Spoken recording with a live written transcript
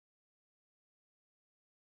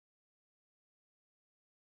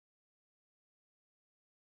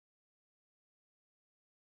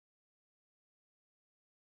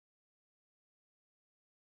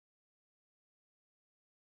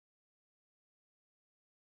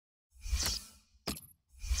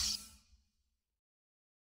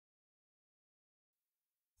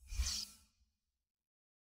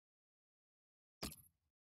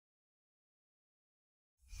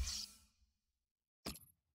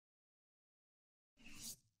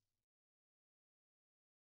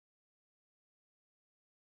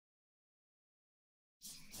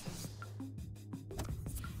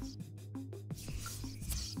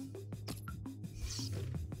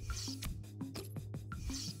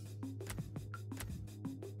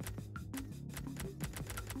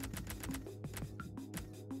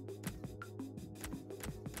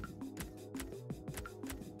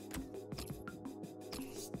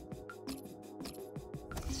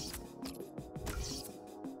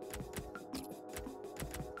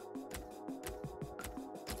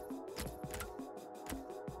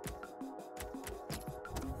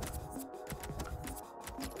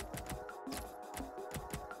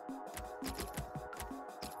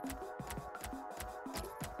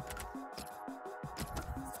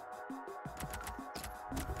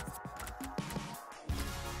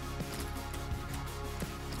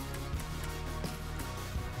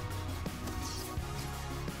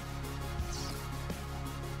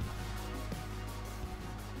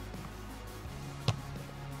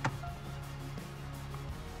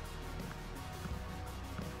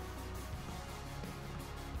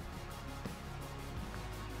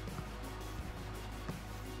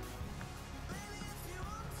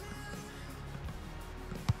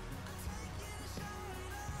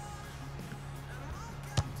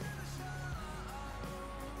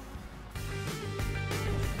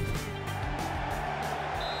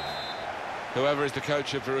whoever is the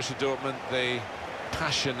coach of Borussia Dortmund, the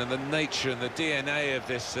passion and the nature and the DNA of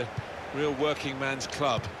this real working man's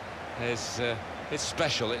club is it's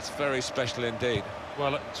special. It's very special indeed.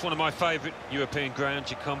 Well, it's one of my favourite European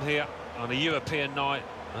grounds. You come here on a European night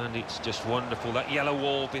and it's just wonderful. That yellow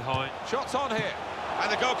wall behind. Shots on here,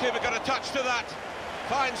 and the goalkeeper got a touch to that.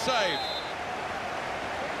 Fine save.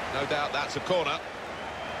 No doubt that's a corner.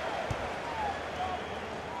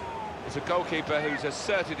 It's a goalkeeper who's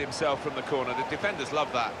asserted himself from the corner. The defenders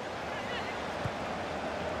love that.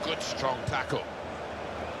 Good strong tackle.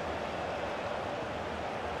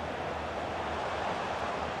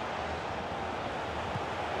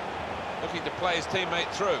 Looking to play his teammate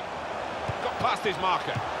through. Got past his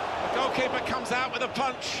marker. The goalkeeper comes out with a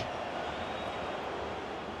punch.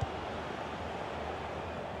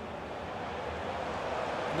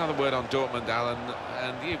 Another word on Dortmund, Alan,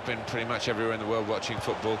 and you've been pretty much everywhere in the world watching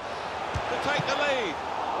football. To take the lead.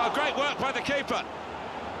 Oh, great work by the keeper.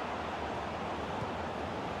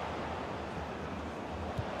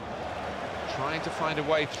 Trying to find a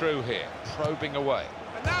way through here, probing away.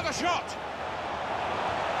 And now the shot!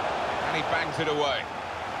 And he bangs it away.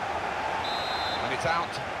 And it's out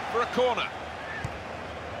for a corner.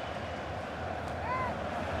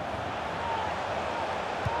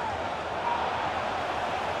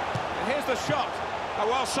 And here's the shot. Oh,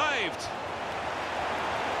 well saved.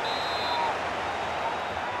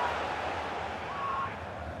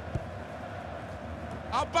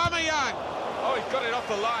 Aubameyang! Oh, he's got it off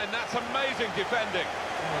the line. That's amazing defending.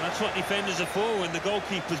 Well, that's what defenders are for when the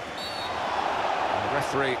goalkeeper's... The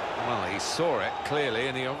referee, well, he saw it clearly,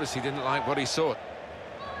 and he obviously didn't like what he saw.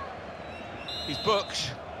 He's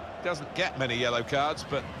booked. Doesn't get many yellow cards,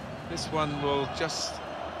 but this one will just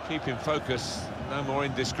keep him focused. No more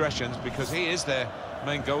indiscretions, because he is their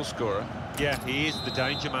main goal scorer. Yeah, he is the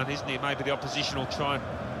danger man, isn't he? Maybe the opposition will try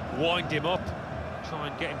and wind him up, try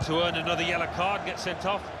and get him to earn another yellow card and get sent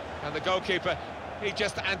off. And the goalkeeper, he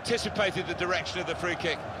just anticipated the direction of the free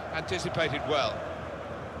kick, anticipated well.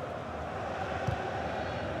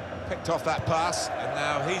 Picked off that pass, and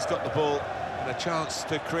now he's got the ball and a chance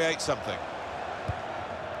to create something.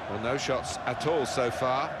 Well, no shots at all so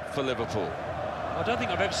far for Liverpool. I don't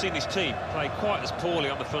think I've ever seen this team play quite as poorly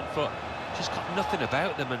on the front foot. Just got nothing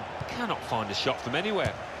about them and cannot find a shot from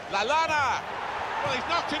anywhere. Lallana! Well, he's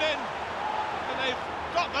knocked it in, and they've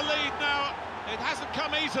got the lead now. It hasn't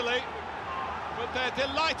come easily, but they're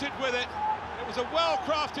delighted with it. It was a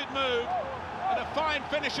well-crafted move and a fine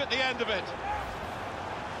finish at the end of it.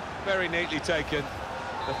 Very neatly taken.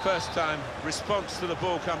 The first time response to the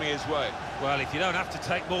ball coming his way. Well, if you don't have to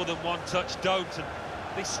take more than one touch, don't. And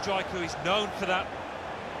this striker is known for that.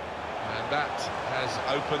 And that has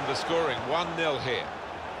opened the scoring. 1-0 here.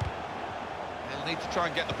 They'll need to try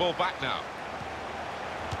and get the ball back now.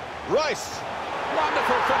 Rice!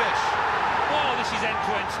 Wonderful finish! Oh, this is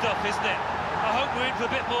end-to-end stuff, isn't it? I hope we're in for a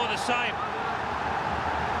bit more of the same.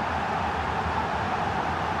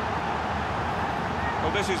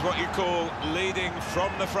 Well, this is what you call leading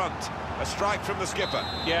from the front. A strike from the skipper.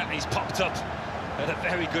 Yeah, he's popped up at a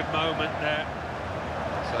very good moment there.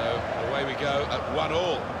 So, away we go at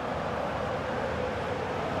 1-1.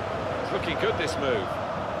 It's looking good, this move.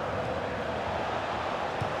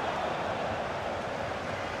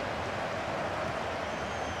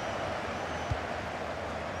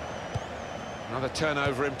 Another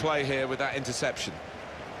turnover in play here with that interception.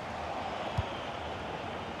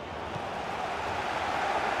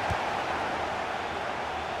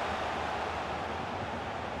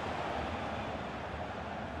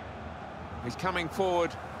 He's coming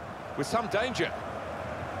forward with some danger.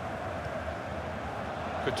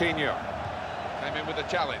 Coutinho came in with a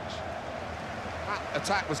challenge. That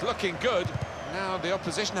attack was looking good. Now the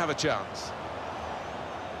opposition have a chance.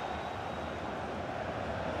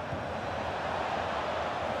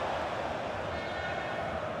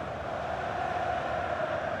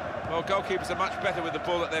 Well, goalkeepers are much better with the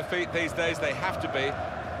ball at their feet these days. They have to be.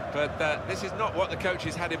 But this is not what the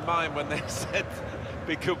coaches had in mind when they said,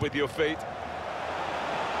 be good with your feet.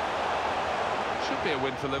 Should be a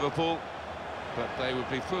win for Liverpool, but they would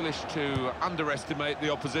be foolish to underestimate the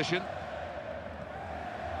opposition.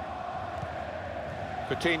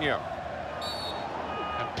 Coutinho.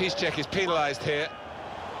 And Piszczek is penalised here.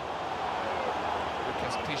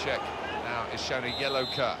 Lucas Piszczek now is shown a yellow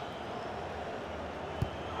card.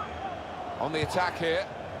 On the attack here.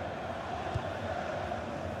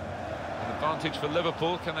 An advantage for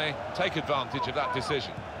Liverpool. Can they take advantage of that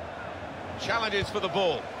decision? Challenges for the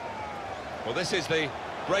ball. Well, this is the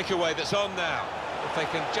breakaway that's on now. If they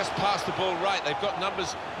can just pass the ball right, they've got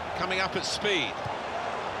numbers coming up at speed.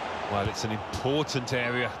 Well, it's an important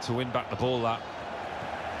area to win back the ball, that.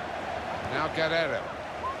 Now Guerrero.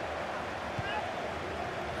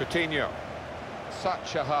 Coutinho.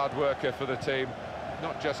 Such a hard worker for the team.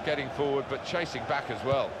 Not just getting forward, but chasing back as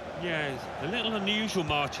well. Yeah, it's a little unusual,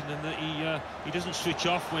 Martin, in that he doesn't switch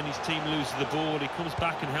off when his team loses the ball. He comes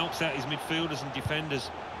back and helps out his midfielders and defenders.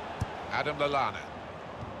 Adam Lallana.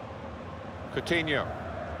 Coutinho.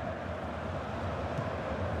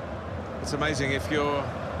 It's amazing, if you're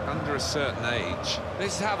under a certain age,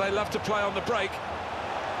 this is how they love to play on the break.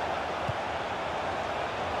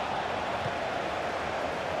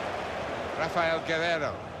 Rafael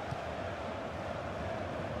Guerrero.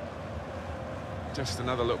 Just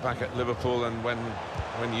another look back at Liverpool, and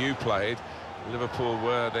when you played, Liverpool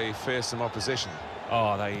were the fearsome opposition.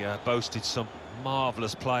 Oh, they boasted some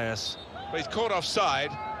marvellous players. But he's caught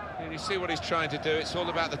offside, and you see what he's trying to do. It's all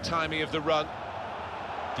about the timing of the run.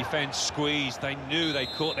 Defence squeezed, they knew they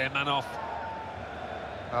caught their man off.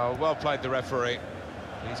 Oh, well played, the referee.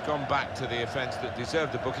 He's gone back to the offence that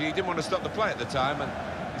deserved the booking. He didn't want to stop the play at the time, and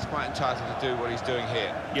he's quite entitled to do what he's doing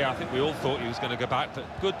here. Yeah, I think we all thought he was going to go back, but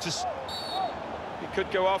good to... He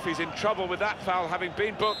could go off. He's in trouble with that foul having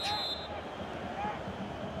been booked.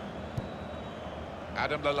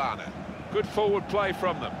 Adam Lallana. Good forward play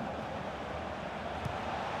from them.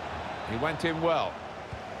 He went in well.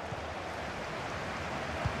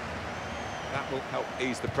 That will help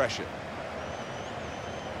ease the pressure.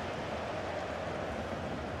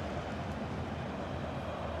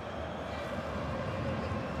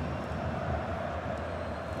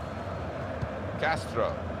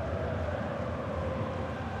 Castro.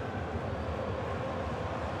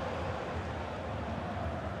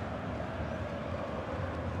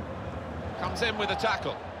 Comes in with a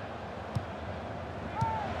tackle.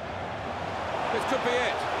 This could be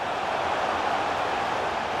it.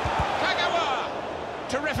 Kagawa!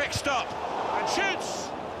 Terrific stop. And shoots!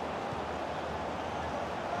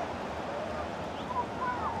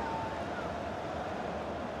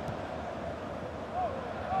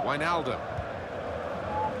 Wijnaldum.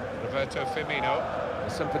 Roberto Firmino.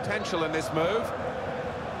 There's some potential in this move.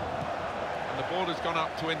 And the ball has gone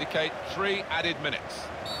up to indicate 3 added minutes.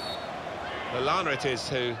 Lallana it is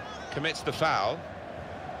who commits the foul.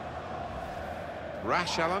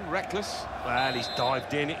 Rash, Alan, reckless. Well, he's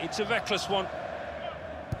dived in. It's a reckless one.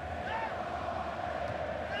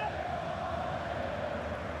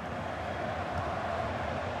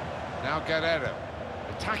 Now Guerrero,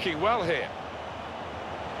 attacking well here.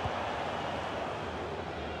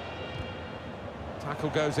 Tackle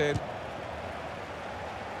goes in.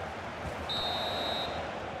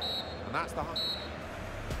 And that's the...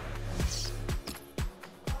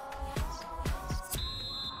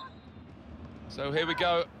 So here we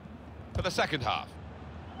go for the second half.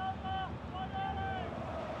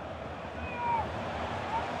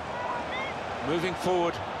 Moving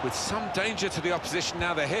forward with some danger to the opposition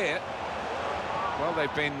now they're here. Well,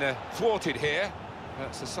 they've been thwarted here.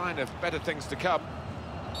 That's a sign of better things to come.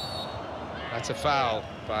 That's a foul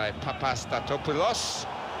by Papastatopoulos.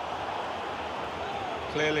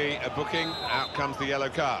 Clearly a booking. Out comes the yellow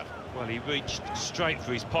card. Well, he reached straight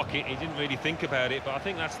for his pocket. He didn't really think about it, but I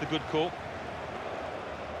think that's the good call.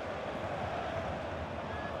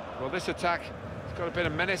 Well, this attack has got a bit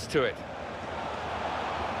of menace to it.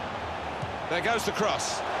 There goes the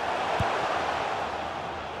cross.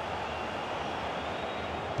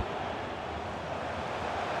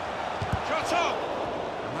 Shot on!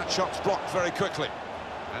 And that shot's blocked very quickly.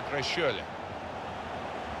 Andre Schürrle.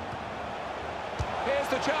 Here's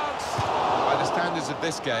the chance. By the standards of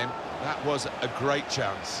this game, that was a great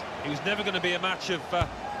chance. It was never going to be a match of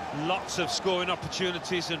lots of scoring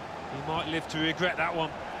opportunities, and he might live to regret that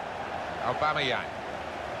one. Aubameyang.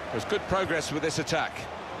 There's good progress with this attack.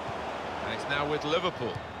 And it's now with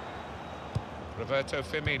Liverpool. Roberto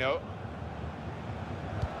Firmino.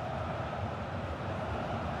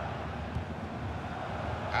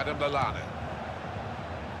 Adam Lallana.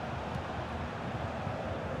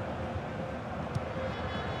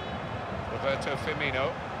 Roberto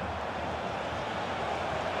Firmino.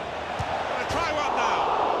 Gonna try one now.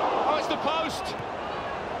 Oh, it's the post.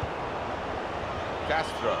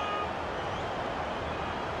 Castro.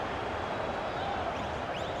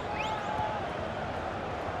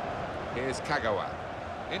 Here's Kagawa.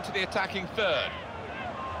 Into the attacking third.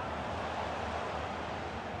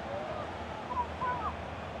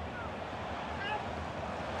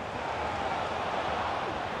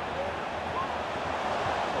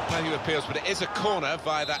 Well, plenty of appeals, but it is a corner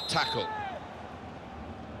via that tackle.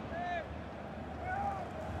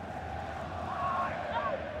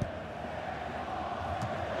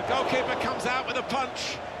 The goalkeeper comes out with a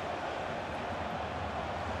punch.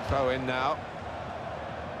 Throw in now.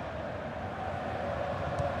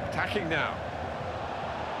 Attacking now.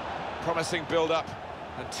 Promising build-up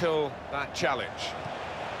until that challenge.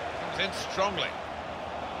 Comes in strongly.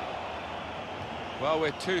 Well,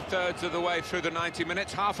 we're two-thirds of the way through the 90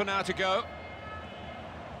 minutes, half an hour to go.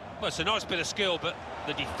 Well, it's a nice bit of skill, but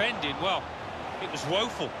the defending, well, it was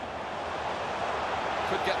woeful.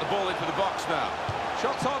 Could get the ball into the box now.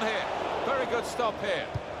 Shots on here. Very good stop here.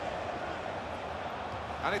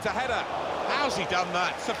 And it's a header. How's he done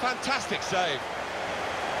that? It's a fantastic save.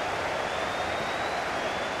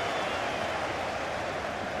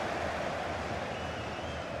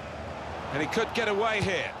 And he could get away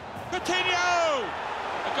here. Coutinho!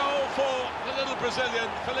 A goal for the little Brazilian,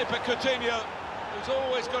 Felipe Coutinho, who's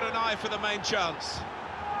always got an eye for the main chance.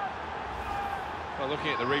 Well,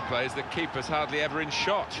 looking at the replays, the keeper's hardly ever in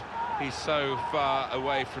shot. He's so far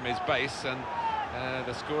away from his base, and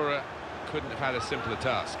the scorer couldn't have had a simpler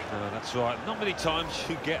task. No, that's right. Not many times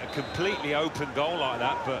you get a completely open goal like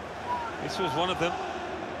that, but this was one of them.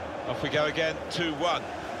 Off we go again, 2-1.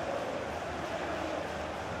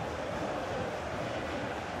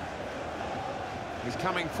 He's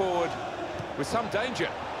coming forward with some danger.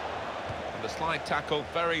 And the slide tackle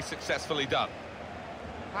very successfully done.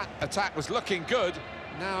 That attack was looking good.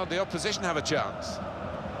 Now the opposition have a chance.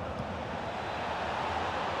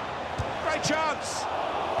 Great chance!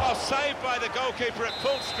 Oh, saved by the goalkeeper at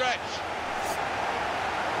full stretch.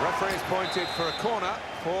 Referee has pointed for a corner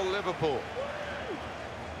for Liverpool.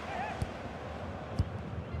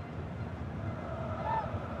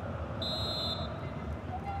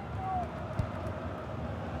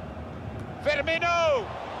 Firmino!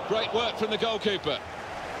 Great work from the goalkeeper.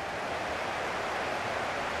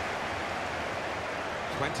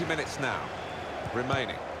 20 minutes now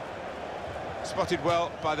remaining. Spotted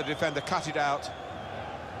well by the defender, cut it out.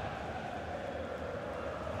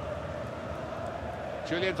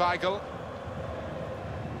 Julian Weigl.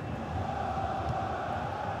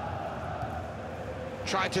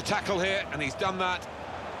 Tried to tackle here, and he's done that.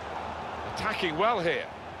 Attacking well here.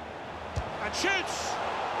 And shoots!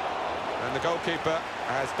 And the goalkeeper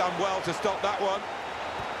has done well to stop that one.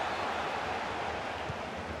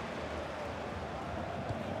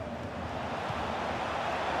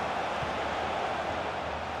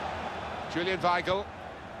 Julian Weigl.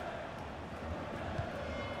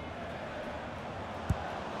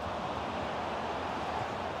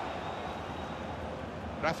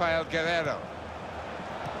 Rafael Guerreiro.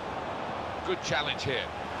 Good challenge here.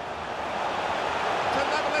 To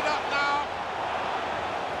level it up now.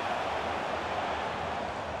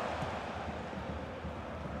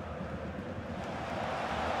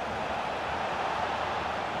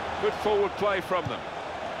 Good forward play from them.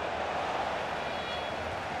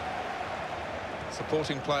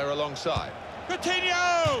 Supporting player alongside.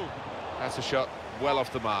 Coutinho! That's a shot well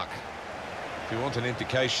off the mark. If you want an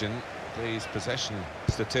indication, these possession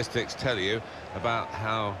statistics tell you about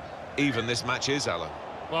how even this match is, Alan.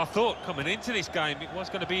 Well, I thought coming into this game it was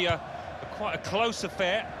going to be quite a close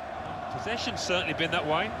affair. Possession's certainly been that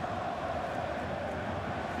way.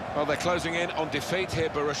 Well, they're closing in on defeat here,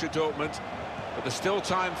 Borussia Dortmund, but there's still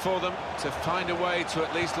time for them to find a way to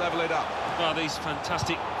at least level it up. Well, these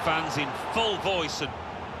fantastic fans in full voice, and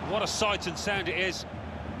what a sight and sound it is.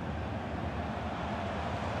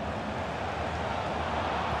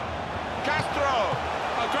 Castro!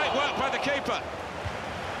 Oh, great work by the keeper.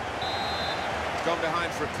 Gone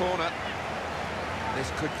behind for a corner.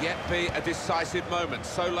 This could yet be a decisive moment,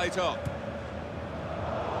 so late on.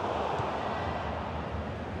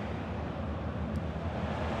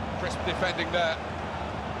 Crisp defending there.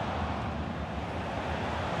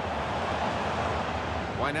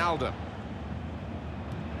 Wijnaldum.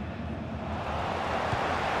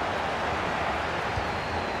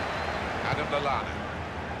 Adam Lallana.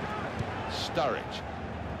 Sturridge.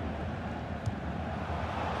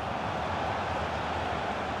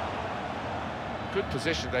 Good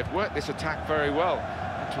position. They've worked this attack very well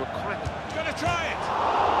into a quite... He's going to try it!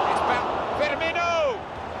 It's back. Firmino!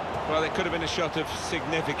 Well, it could have been a shot of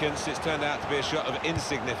significance. It's turned out to be a shot of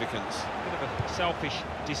insignificance. Bit of a selfish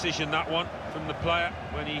decision, that one, from the player,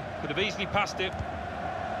 when he could have easily passed it.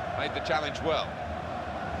 Made the challenge well.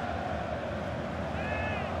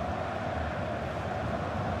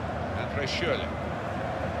 Andre Schürrle.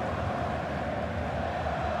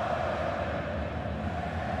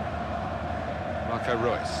 Marco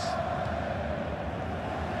Reus.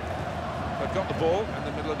 They've got the ball in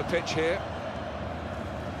the middle of the pitch here.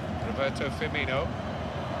 Roberto Firmino.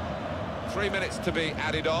 3 minutes to be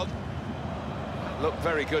added on. Looked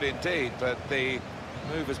very good indeed, but the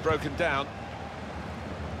move has broken down.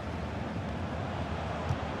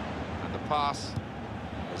 pass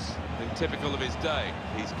has been typical of his day.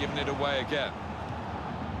 He's given it away again.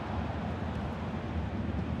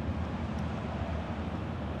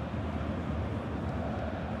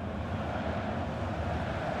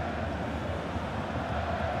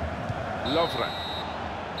 Lovren.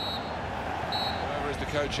 Whoever is the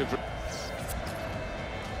coach of...